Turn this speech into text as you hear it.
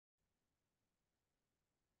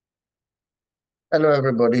Hello,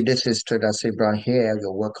 everybody. This is Trader Sabra here.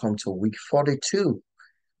 You're welcome to week 42.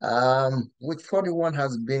 Week 41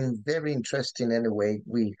 has been very interesting anyway.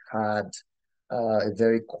 We had a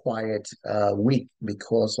very quiet week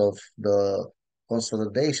because of the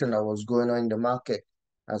consolidation that was going on in the market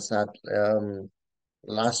as at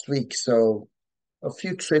last week. So a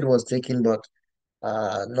few trade was taken, but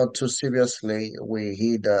not too seriously.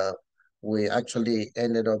 We actually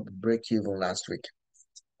ended up break even last week.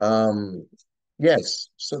 Um, yes.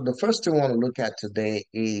 So the first thing I want to look at today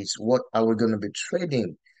is what are we going to be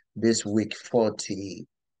trading this week 42.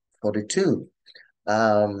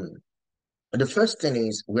 Um, the first thing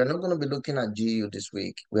is we're not going to be looking at GU this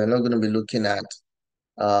week. We're not going to be looking at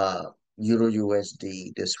uh Euro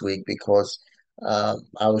USD this week because I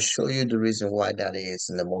will show you the reason why that is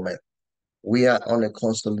in a moment. We are on a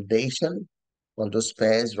consolidation on those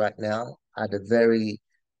pairs right now at a very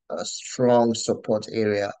strong support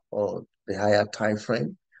area or the higher time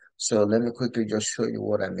frame. So let me quickly just show you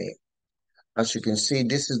what I mean. As you can see,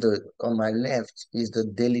 this is the on my left is the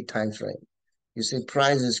daily time frame. You see,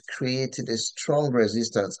 price has created a strong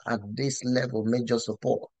resistance at this level, major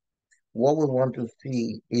support. What we want to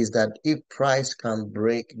see is that if price can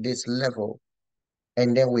break this level,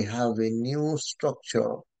 and then we have a new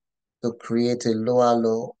structure to create a lower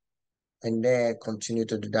low and then continue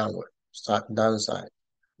to the downside.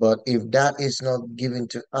 But if that is not given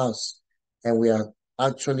to us and we are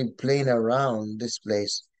actually playing around this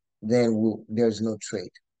place, then there's no trade.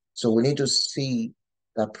 So we need to see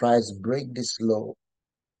that price break this low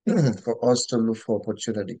for us to look for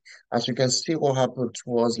opportunity. As you can see, what happened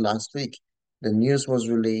towards last week, the news was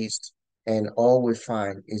released, and all we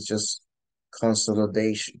find is just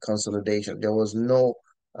consolidation. There was no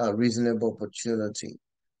reasonable opportunity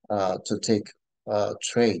to take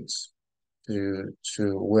trades to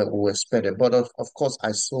where we were expected. But of course,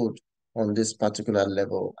 I sold on this particular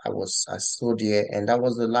level. I sold here, and that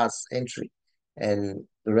was the last entry. And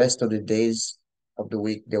the rest of the days of the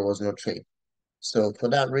week, there was no trade. So for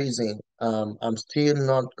that reason, I'm still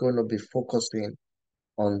not going to be focusing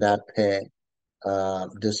on that pair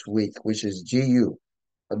this week, which is GU.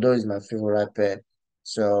 Although it's my favorite pair.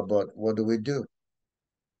 So, but what do?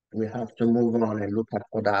 We have to move on and look at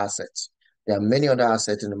other assets. There are many other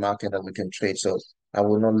assets in the market that we can trade. So I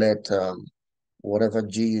will not let whatever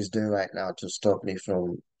G is doing right now to stop me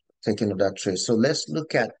from taking that trade. So let's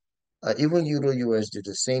look at even Euro USD,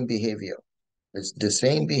 the same behavior. It's the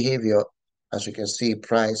same behavior. As you can see,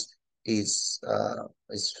 price is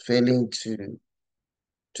failing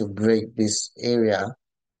to break this area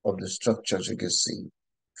of the structure, as you can see.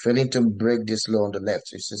 Failing to break this low on the left.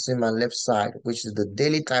 So you see my left side, which is the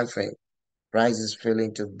daily time frame. Price is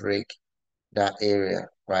failing to break that area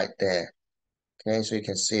right there. Okay, so you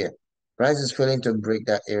can see it. Price is failing to break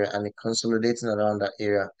that area and it consolidating around that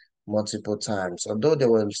area multiple times. Although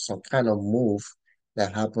there was some kind of move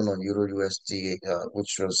that happened on Euro USD,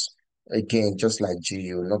 which was again just like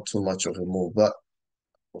GU, not too much of a move. But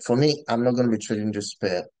for me, I'm not going to be trading this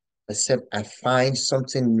pair except I find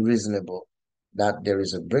something reasonable that there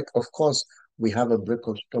is a break. Of course, we have a break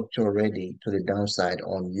of structure already to the downside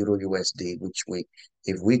on Euro USD, which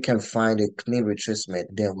if we can find a clean retracement,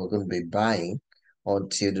 then we're going to be buying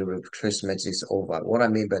until the retracement is over. What I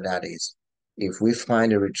mean by that is if we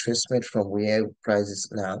find a retracement from where price is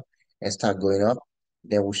now and start going up,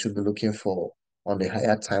 then we should be looking for on the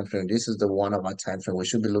higher time frame. This is the 1 hour time frame. We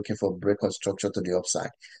should be looking for break of structure to the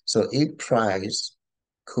upside. So if price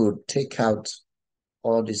could take out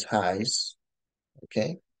all these highs,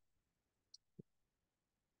 okay?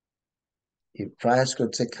 If price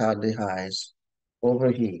could take out the highs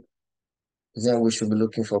over here, then we should be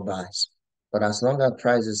looking for buys. But as long as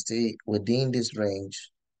price is still within this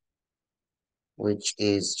range, which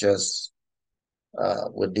is just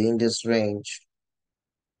within this range,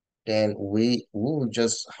 then we will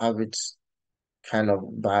just have it kind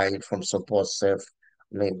of buy it from support self.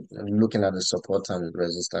 I mean, looking at the support and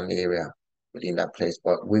resistance area within that place,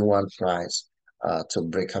 but we want price to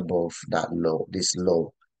break above that low, this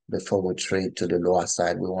low, before we trade to the lower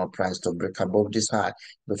side. We want price to break above this high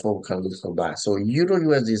before we can look for buy. So Euro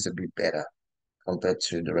USD is a bit better compared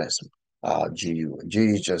to the rest. GU, GU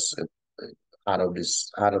is just out of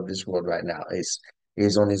this world right now.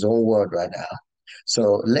 Is on his own world right now.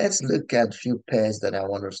 So let's look at a few pairs that I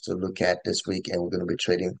want us to look at this week, and we're going to be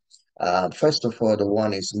trading. First of all, the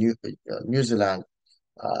one is New Zealand,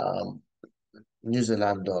 um, New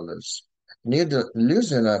Zealand dollars. New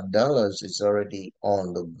Zealand dollars is already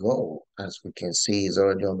on the go, as we can see, is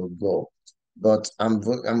already on the go. But I'm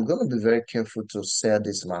going to be very careful to sell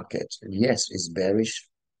this market. Yes, it's bearish.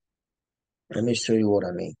 Let me show you what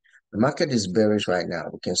I mean. The market is bearish right now.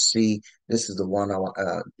 We can see this is the 1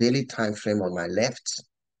 hour daily time frame on my left.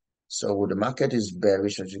 So the market is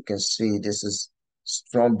bearish, as you can see. This is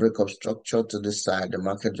strong breakup structure to this side. The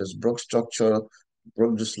market just broke structure,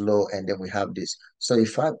 broke this low, and then we have this. So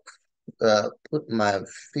if I put my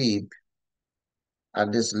fib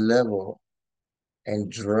at this level and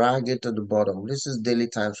drag it to the bottom, this is daily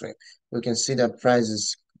time frame. We can see that price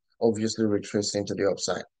is obviously retracing to the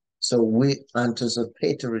upside. So we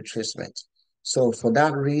anticipate a retracement. So for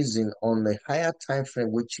that reason, on the higher time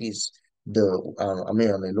frame, which is on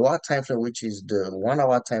the lower time frame, which is the 1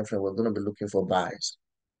 hour time frame, we're going to be looking for buys.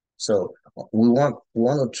 So we want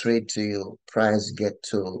to trade till price get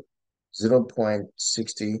to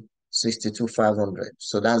 0.6062 500.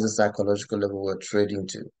 So that's the psychological level we're trading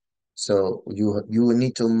to. So you will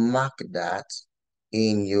need to mark that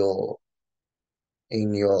in your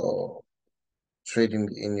trading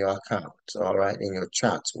in your account, all right, in your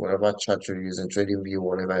chart, whatever chart you're using, trading view,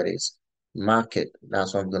 whatever it is. Mark it.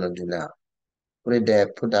 That's what I'm gonna do now. Put it there,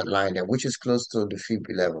 put that line there, which is close to the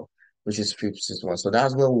 50 level, which is 51. So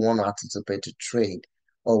that's where we want to anticipate to trade.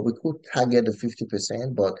 Or we could target the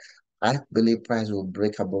 50%, but I believe price will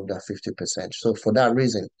break above that 50%. So for that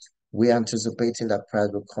reason, we're anticipating that price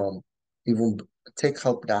will come, even take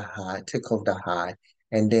off that high,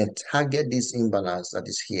 and then target this imbalance that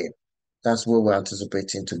is here. That's where we're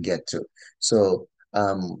anticipating to get to. So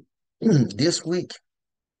this week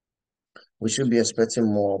we should be expecting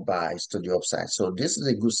more buys to the upside. So this is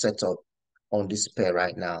a good setup on this pair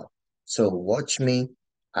right now. So watch me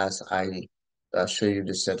as I show you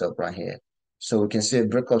the setup right here. So we can see a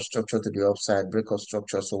breakout structure to the upside, breakout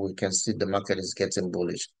structure, so we can see the market is getting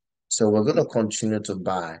bullish. So we're going to continue to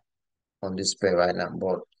buy on this pair right now.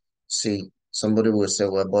 But see, somebody will say,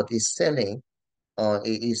 well, but it's selling,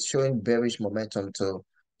 it is showing bearish momentum to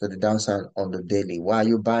the downside on the daily. Why are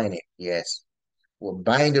you buying it? Yes, we're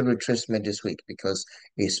buying the retracement this week because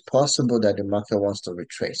it's possible that the market wants to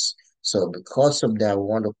retrace. So because of that, we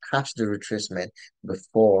want to catch the retracement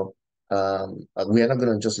before we are not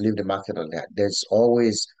going to just leave the market on that. There's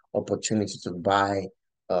always opportunity to buy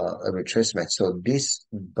a retracement. So this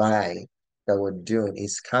buy that we're doing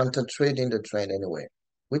is counter trading the trend anyway,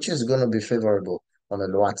 which is going to be favorable on a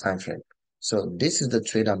lower time frame. So this is the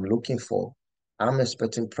trade I'm looking for. I'm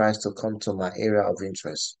expecting price to come to my area of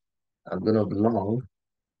interest. I'm going to belong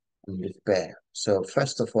in this pair. So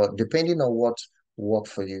first of all, depending on what work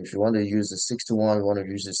for you, if you want to use the 61, you want to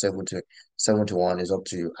use the 71 is up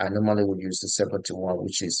to you. I normally would use the 71,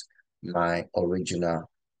 which is my original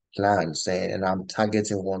plan. Saying, and I'm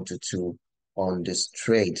targeting 1 to 2 on this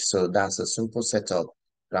trade. So that's a simple setup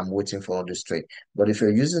that I'm waiting for on this trade. But if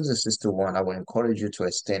you're using the 61, I will encourage you to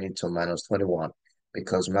extend it to minus 21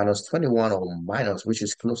 because minus 21 or minus, which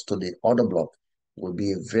is close to the order block, will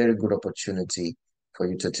be a very good opportunity for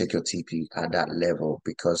you to take your TP at that level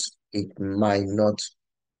because it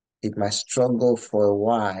might struggle for a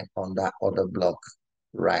while on that other block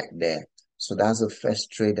right there. So that's the first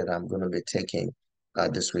trade that I'm going to be taking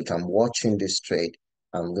this week. I'm watching this trade.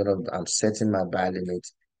 I'm setting my buy limit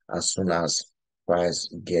as soon as price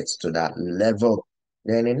gets to that level.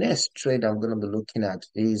 Then the next trade I'm going to be looking at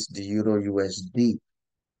is the Euro USD.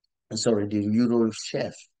 Sorry, the Euro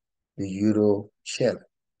chef,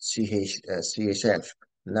 CHF.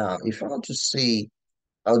 Now, if I want to see,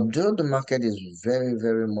 although the market is very,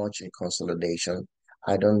 very much in consolidation,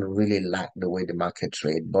 I don't really like the way the market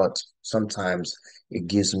trade, but sometimes it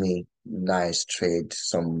gives me nice trade,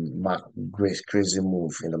 great crazy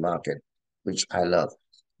move in the market, which I love.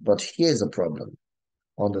 But here's the problem.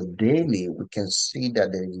 On the daily, we can see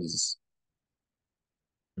that there is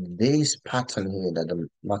this pattern here that the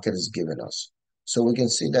market is giving us. So we can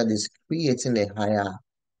see that it's creating a higher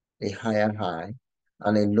high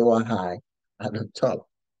and a lower high at the top.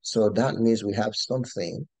 So that means we have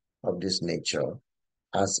something of this nature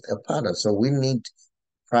as a pattern. So we need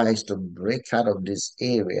price to break out of this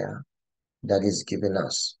area that is giving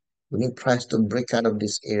us. We need price to break out of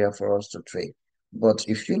this area for us to trade. But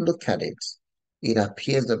if you look at it, it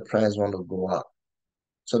appears the price want to go up.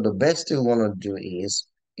 So the best thing you want to do is,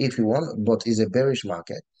 if you want, but it's a bearish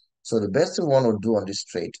market. So the best thing you want to do on this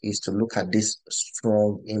trade is to look at this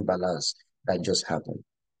strong imbalance that just happened,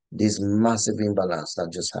 this massive imbalance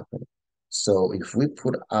that just happened. So if we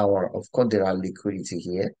put of course, there are liquidity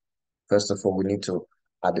here. First of all, we need to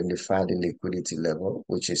identify the liquidity level,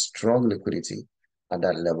 which is strong liquidity at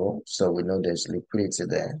that level. So we know there's liquidity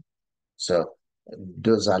there. So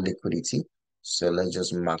those are liquidity. So let's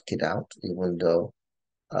just mark it out, even though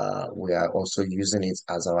we are also using it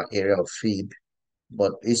as our area of feed,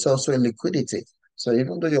 but it's also a liquidity. So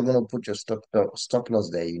even though you're going to put your stop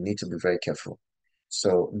loss there, you need to be very careful.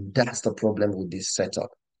 So that's the problem with this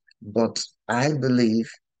setup. But I believe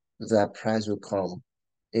that price will come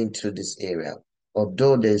into this area.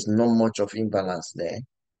 Although there's not much of imbalance there,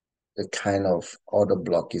 the kind of order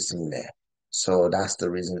block is in there. So that's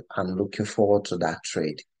the reason I'm looking forward to that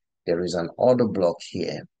trade. There is an order block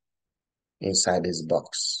here inside this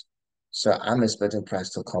box. So I'm expecting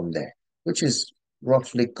price to come there, which is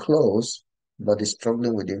roughly close, but is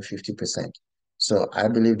struggling within 50%. So I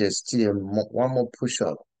believe there's still one more push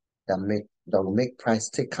up that will make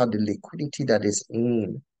price take out the liquidity that is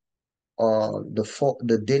in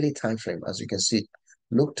the daily time frame. As you can see,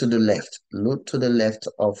 look to the left, look to the left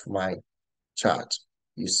of my chart,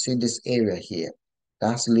 you see this area here.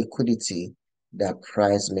 That's liquidity that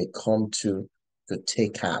price may come to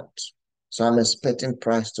take out. So I'm expecting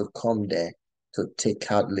price to come there to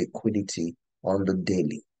take out liquidity on the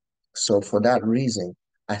daily. So for that reason,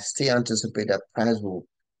 I still anticipate that price will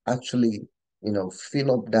actually,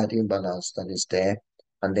 fill up that imbalance that is there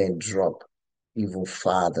and then drop even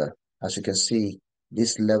further. As you can see,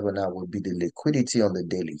 this level now will be the liquidity on the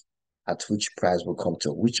daily at which price will come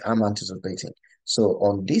to, which I'm anticipating. So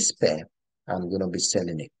on this pair, I'm going to be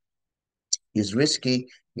selling it. It's risky,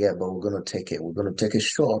 yeah, but we're going to take it. We're going to take a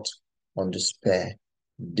short on this pair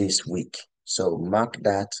this week. So mark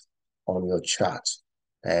that on your chart.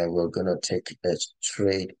 And we're going to take a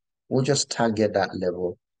trade. We'll just target that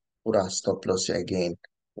level. Put our stop loss here again.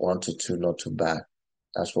 1 to 2, not too bad.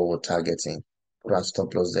 That's what we're targeting. Put our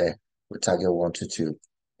stop loss there. We target 1 to 2.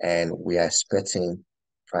 And we are expecting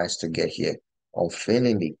price to get here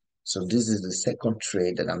unfailingly. So this is the second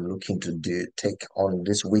trade that I'm looking to take on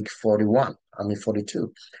this week 41. I mean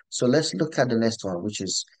 42. So let's look at the next one, which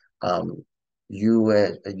is UAD,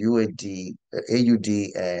 AUD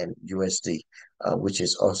and USD, which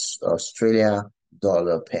is Australia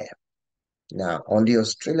dollar pair. Now, on the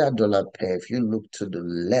Australia dollar pair, if you look to the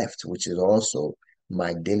left, which is also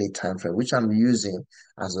my daily time frame, which I'm using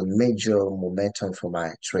as a major momentum for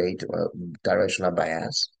my trade, directional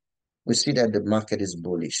bias, we see that the market is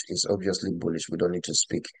bullish. It's obviously bullish. We don't need to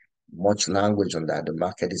speak much language on that. The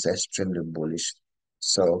market is extremely bullish.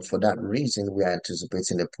 So for that reason, we are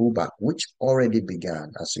anticipating a pullback, which already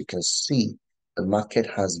began. As you can see, the market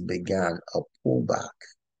has begun a pullback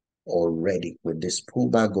already with this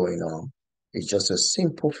pullback going on. It's just a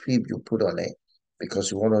simple fib you put on it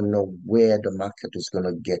because you want to know where the market is going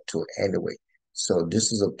to get to anyway. So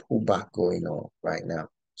this is a pullback going on right now.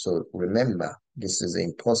 So remember, this is an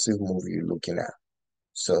impulsive move you're looking at.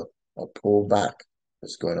 So a pullback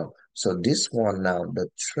is going on. So this one now, the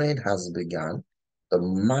trend has begun. The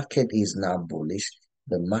market is now bullish.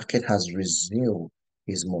 The market has resumed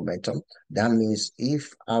its momentum. That means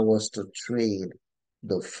if I was to trade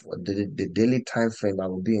the daily time frame, I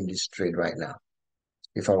would be in this trade right now.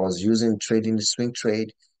 If I was using trading the swing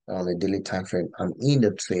trade on the daily time frame, I'm in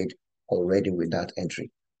the trade already with that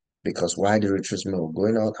entry. Because while the retracement was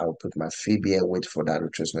going on, I will put my fib here, wait for that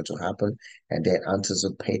retracement to happen, and then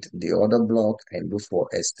anticipate the order block and look for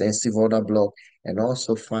extensive order block, and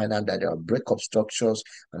also find out that there are breakup structures.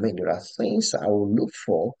 I mean, there are things I will look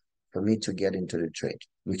for me to get into the trade,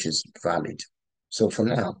 which is valid. So for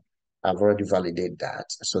now, I've already validated that.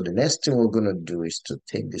 So the next thing we're going to do is to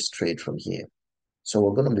take this trade from here. So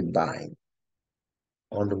we're going to be buying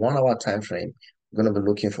on the 1 hour time frame. We're going to be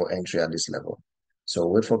looking for entry at this level. So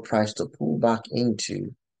wait for price to pull back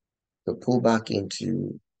into where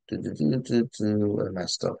my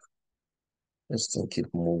stuff. This thing keep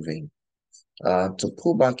moving. To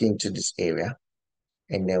pull back into this area,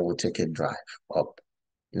 and then we'll take a drive up.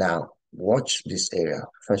 Now, watch this area.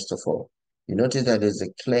 First of all, you notice that there's a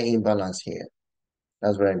clear imbalance here.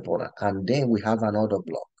 That's very important. And then we have another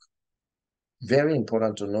block. Very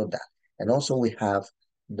important to know that. And also we have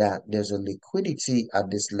that there's a liquidity at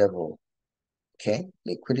this level. Okay,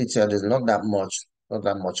 liquidity is not that much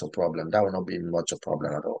a problem. That will not be much a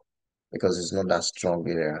problem at all because it's not that strong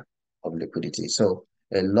area of liquidity. So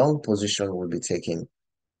a long position will be taken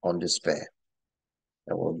on this pair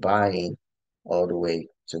and we're buying all the way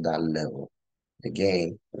to that level.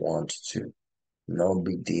 Again, 1 to 2. No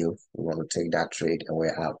big deal. We want to take that trade and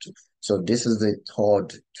we're out. So this is the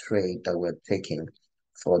third trade that we're taking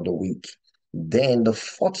for the week. Then the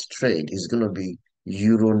fourth trade is going to be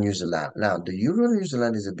Euro New Zealand. Now, the Euro New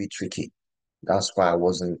Zealand is a bit tricky. That's why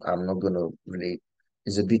I'm not going to really,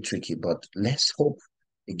 it's a bit tricky, but let's hope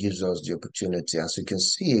it gives us the opportunity. As you can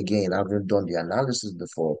see again, I haven't done the analysis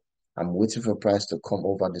before. I'm waiting for price to come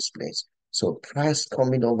over this place. So price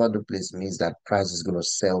coming over the place means that price is going to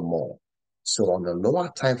sell more. So on the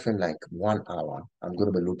lower time frame, like 1 hour, I'm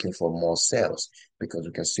going to be looking for more sales because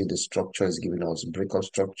we can see the structure is giving us break of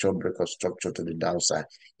structure to the downside.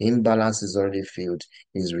 Imbalance is already filled,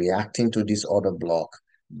 is reacting to this other block,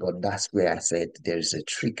 but that's where I said there is a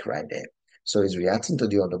trick right there. So it's reacting to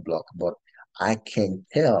the other block, but I can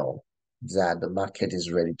tell that the market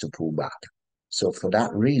is ready to pull back. So for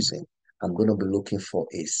that reason, I'm going to be looking for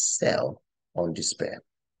a sell on this pair.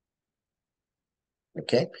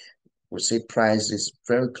 Okay, we see price is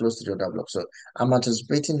very close to the other block. So I'm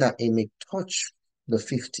anticipating that it may touch the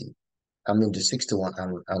 50, I mean the 61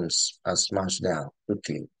 and smash down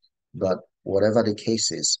quickly. But whatever the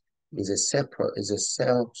case is a separate, is a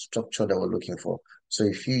sell structure that we're looking for. So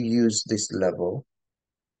if you use this level,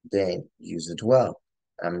 then use it well.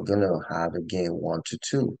 I'm gonna have again 1 to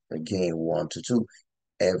 2, again 1 to 2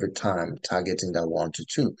 every time targeting that 1 to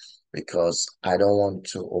 2 because I don't want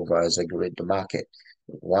to over exaggerate the market.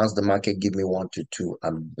 Once the market give me 1 to 2,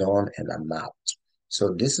 I'm done and I'm out.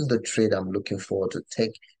 So this is the trade I'm looking forward to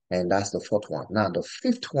take, and that's the fourth one. Now the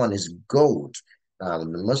fifth one is gold.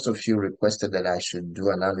 Most of you requested that I should do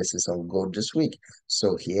analysis on gold this week.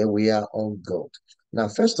 So here we are on gold. Now,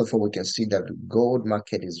 first of all, we can see that the gold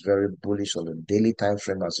market is very bullish on the daily time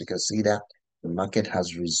frame. As you can see that the market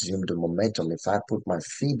has resumed the momentum. If I put my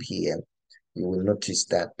fib here, you will notice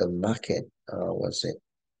that the market, what's it?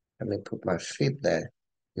 Let me put my fib there.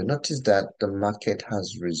 You notice that the market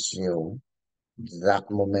has resumed that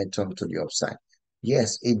momentum to the upside.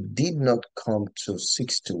 Yes, it did not come to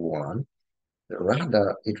 61,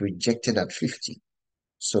 rather it rejected at 50.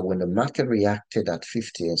 So when the market reacted at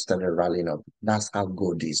 50 and started rallying up, that's how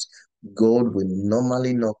gold is. Gold will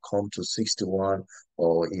normally not come to 61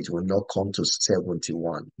 or it will not come to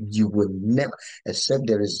 71. You will never, except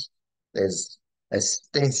there's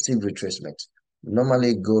extensive retracement.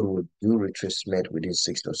 Normally gold will do retracement within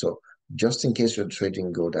 60. So just in case you're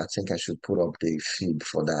trading gold, I think I should put up the feed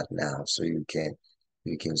for that now so you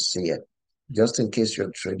can see it. Just in case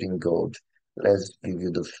you're trading gold, let's give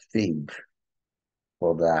you the feed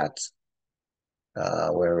for that.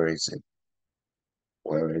 Where is it?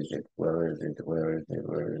 Where is it? Where is it? Where is it?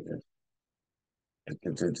 Where is it?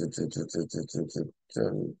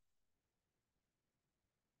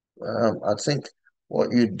 I think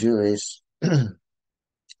what you do is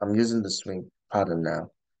I'm using the swing pattern now.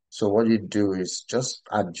 So what you do is just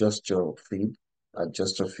adjust your feed.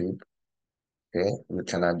 Okay, you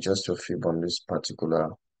can adjust your feed on this particular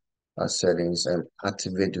settings and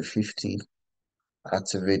activate the 50,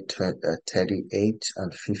 activate 38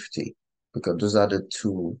 and 50 because those are the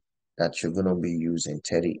two that you're going to be using,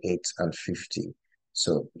 38 and 50.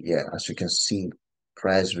 So yeah, as you can see,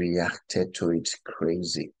 price reacted to it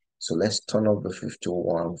crazy. So let's turn off the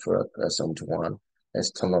 51 for 71.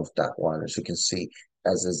 Let's turn off that one. As you can see,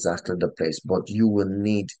 that's exactly the place, but you will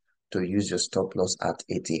need to use your stop loss at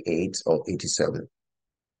 88 or 87.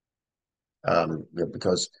 Yeah,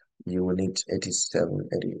 because you will need 87,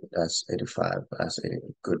 80, that's 85, that's 80.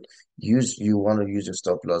 Good. You want to use your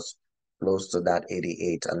stop loss close to that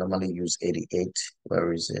 88. I normally use 88.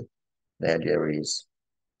 Where is it? There it is.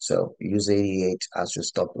 So use 88 as your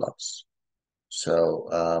stop loss. So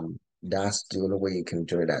that's the only way you can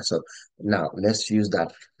do that. So now let's use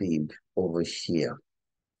that feed over here.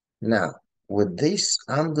 Now with this,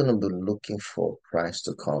 I'm gonna be looking for price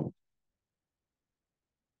to come.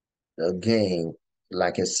 Again,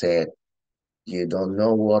 like I said, you don't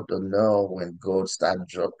know what to know when gold start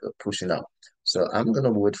pushing up. So I'm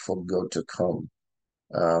gonna wait for gold to come.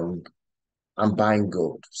 Um, I'm buying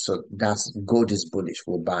gold. So that's gold is bullish.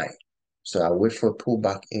 We'll buy. So I wait for a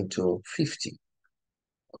pullback into 50.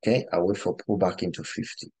 Okay, I wait for pullback into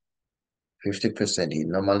 50. 50%. It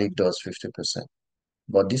normally does 50%.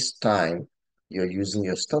 But this time you're using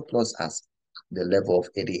your stop loss as the level of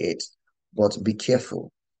 88. But be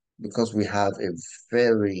careful because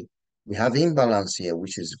very we have imbalance here,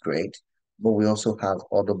 which is great, but we also have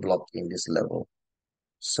other block in this level.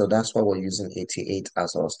 So that's why we're using 88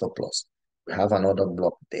 as our stop loss. We have another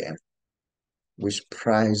block there, which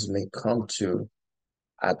price may come to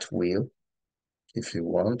at will if you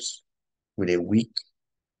want with a week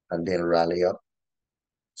and then rally up.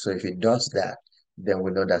 So if it does that, then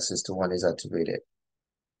we know that 61 is activated.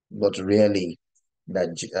 But really, that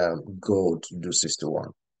gold do 61.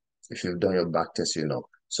 If you've done your back test, you know.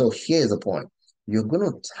 So here's the point. You're going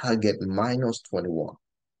to target minus 21.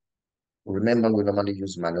 Remember, we normally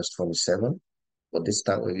use minus 27, but this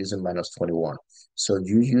time we're using minus 21. So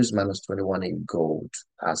you use minus 21 in gold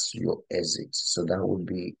as your exit. So that would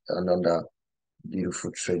be another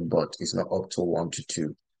beautiful trade, but it's not up to 1 to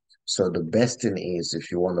 2. So the best thing is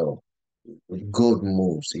if you want to good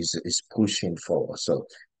moves is pushing forward. So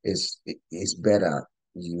it's better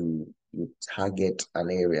you target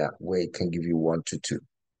an area where it can give you 1 to 2.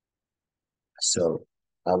 So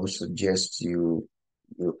I would suggest you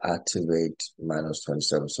activate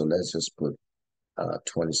 -27. So let's just put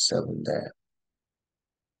 27 there,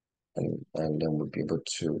 and then we'll be able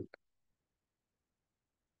to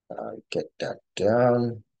get that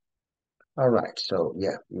down. All right. So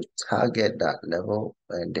yeah, you target that level,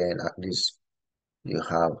 and then at least you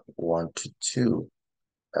have 1 to 2.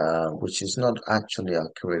 Which is not actually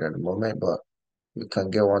accurate at the moment, but you can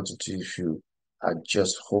get 1 to 2 if you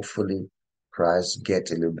adjust. Hopefully, price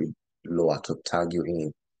get a little bit lower to tag you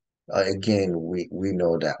in. Again, we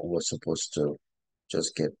know that we're supposed to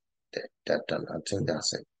just get that done. I think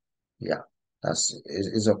that's it. Yeah,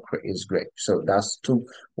 is great. So that's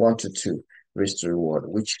 1 to 2 risk to reward,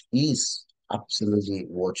 which is absolutely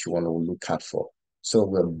what you want to look out for. So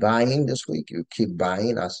we're buying this week. You keep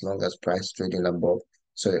buying as long as price trading above.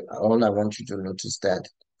 So all I want you to notice that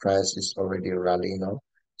price is already rallying up.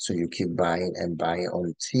 So you keep buying and buying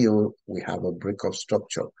until we have a break of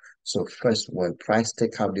structure. So first, when price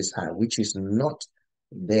take out this high, which is not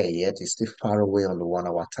there yet, it's still far away on the 1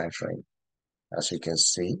 hour time frame, as you can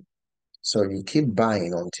see. So you keep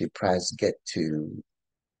buying until price get to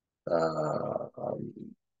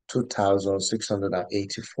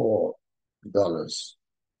 $2,684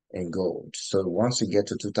 in gold. So once you get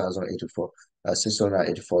to 2084,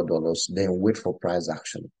 $684, then wait for price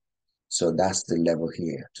action. So that's the level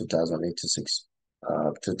here, 2086,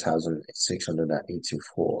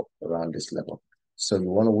 2684, around this level. So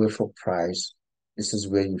you want to wait for price. This is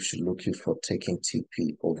where you should look for taking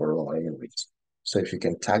TP overall anyways. So if you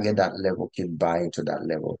can target that level, keep buying to that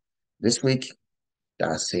level. This week,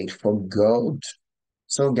 that's it for gold.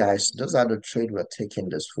 So guys, those are the trade we're taking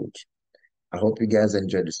this week. I hope you guys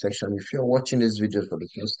enjoyed the section. If you're watching this video for the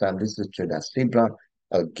first time, this is Trader Stibla.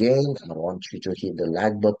 Again, I want you to hit the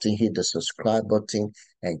like button, hit the subscribe button,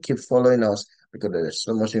 and keep following us because there's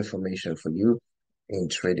so much information for you in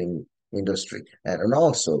trading industry. And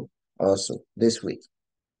also this week,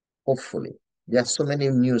 hopefully, there's so many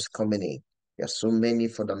news coming in. There's so many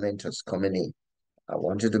fundamentals coming in. I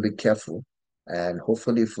want you to be careful. And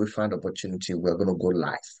hopefully, if we find opportunity, we're going to go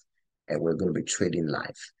live and we're going to be trading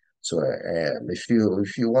live. So if you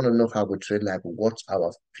want to know how we trade live, watch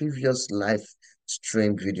our previous live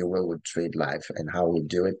stream video where we trade live and how we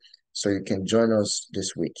do it. So you can join us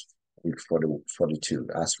this week for the 42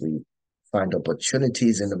 as we find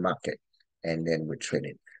opportunities in the market and then we trade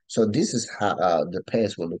it. So this is how the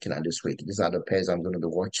pairs we're looking at this week. These are the pairs I'm going to be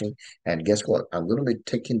watching. And guess what? I'm going to be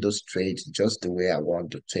taking those trades just the way I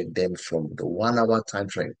want to take them from the 1 hour time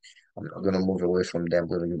frame. I'm not going to move away from them.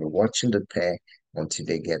 We're going to be watching the pair until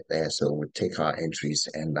they get there. So we take our entries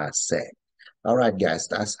and that's it. All right, guys,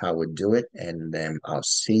 that's how we do it. And then I'll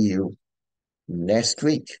see you next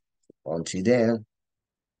week. Until then,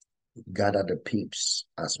 gather the peeps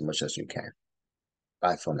as much as you can.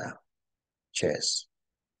 Bye for now. Cheers.